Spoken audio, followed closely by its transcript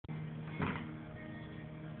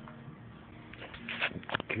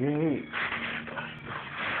Okay.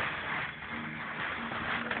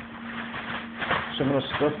 Some of the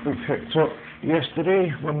stuff we picked up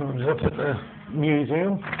yesterday when we was up at the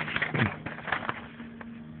museum.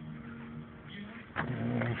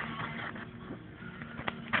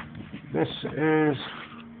 This is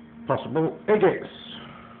possible igets.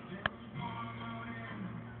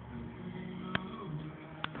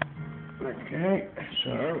 Okay,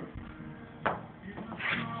 so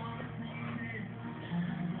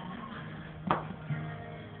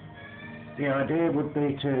the idea would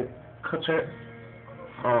be to cut it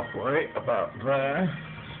halfway, about there.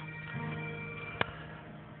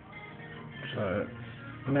 So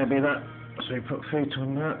maybe that, so you put feet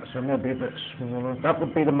on that, so maybe a bit smaller. That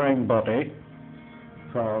would be the main body,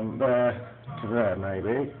 from there to there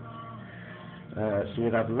maybe. So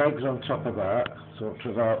you'd have legs on top of that, sort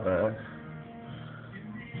of out there.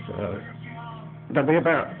 So there'll be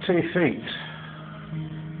about 2 feet.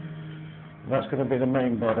 That's going to be the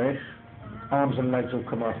main body. Arms and legs will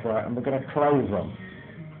come off that, and we're going to close them.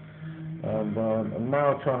 And I'm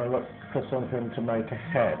now trying to look for something to make a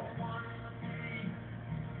head.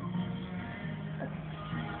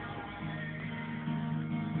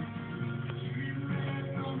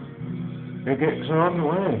 It gets on the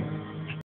way.